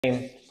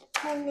name?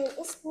 My name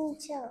is Minh.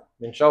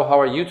 Min Châu, how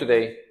are you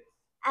today?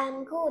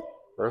 I'm good.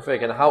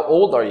 Perfect. And how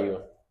old are you?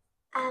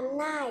 I'm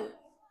 9.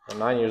 I'm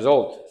 9 years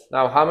old.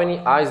 Now, how many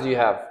eyes do you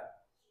have?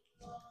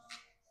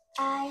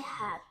 I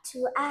have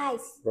 2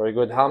 eyes. Very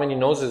good. How many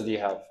noses do you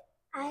have?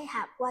 I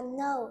have 1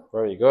 nose.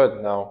 Very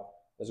good. Now,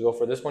 let's go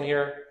for this one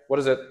here. What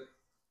is it?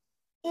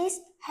 It's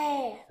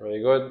hair.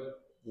 Very good.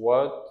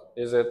 What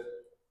is it?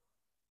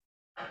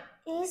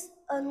 It's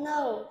a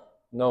nose.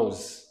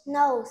 Nose.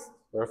 Nose.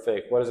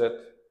 Perfect. What is it?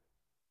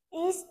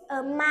 It's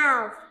a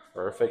mouth.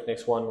 Perfect.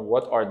 Next one.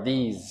 What are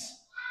these?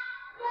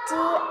 These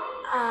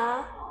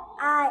are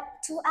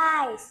 2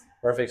 eyes.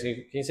 Perfect. So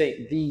can you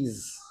say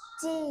these?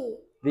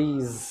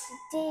 These.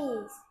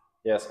 These.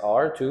 Yes,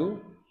 are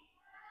two.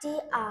 These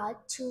are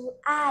 2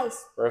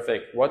 eyes.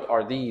 Perfect. What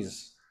are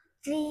these?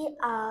 These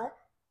are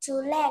 2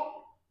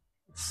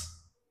 legs.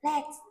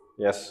 Legs.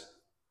 Yes.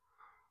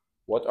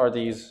 What are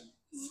these?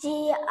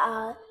 These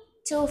are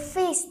 2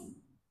 feet.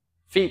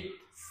 Feet.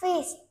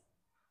 Feet.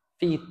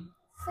 Feet.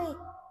 Feet.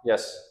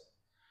 Yes.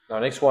 Now,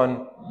 next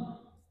one.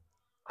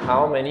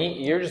 How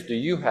many ears do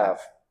you have?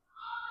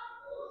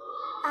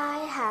 I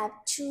have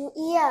 2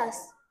 ears.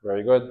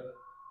 Very good.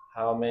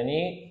 How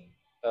many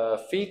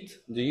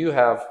feet do you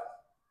have?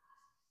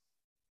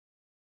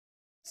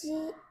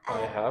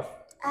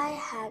 I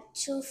have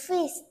 2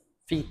 feet.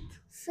 Feet.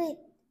 Feet.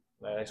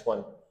 Next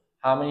one.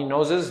 How many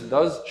noses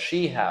does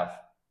she have?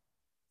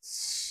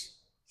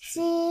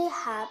 She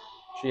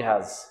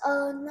has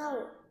a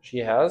nose. She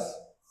has?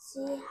 She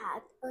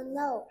has a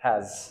nose.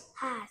 Has.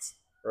 Has.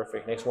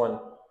 Perfect. Next one.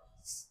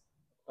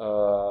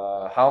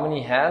 How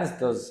many hands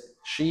does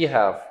she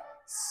have?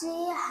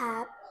 She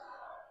has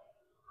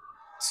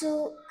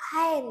 2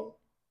 hands.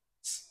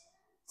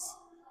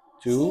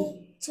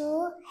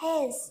 2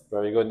 hands.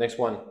 Very good. Next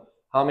one.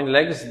 How many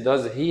legs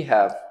does he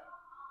have?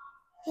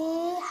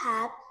 He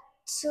has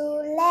 2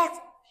 legs.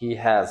 He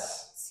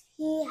has.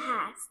 He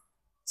has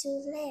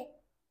 2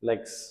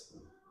 Legs.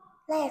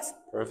 legs.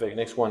 Perfect.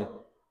 Next one.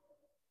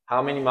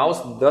 How many mouths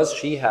does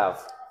she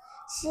have?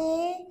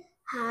 She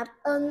has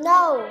a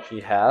nose. She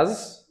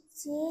has?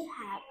 She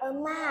has a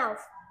mouth.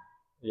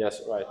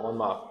 Yes, right. 1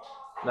 mouth.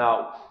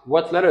 Now,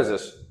 what letter is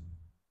this?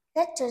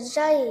 Letter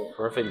J.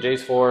 Perfect. J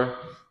is for?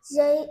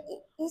 J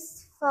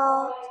is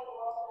for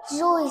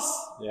juice.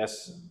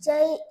 Yes.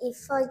 J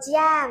is for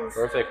jam.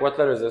 Perfect. What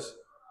letter is this?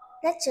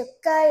 Letter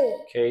K.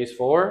 K is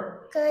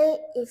for? K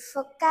is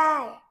for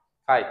kite.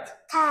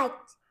 Kite.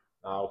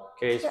 Now,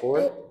 K is for?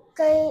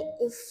 K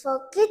is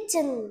for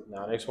kitchen.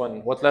 Now, next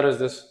one. What letter is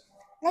this?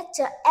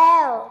 Letter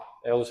L.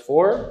 L is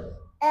for?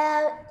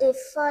 L is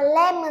for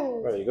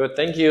lemon. Very good.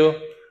 Thank you.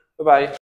 Bye-bye.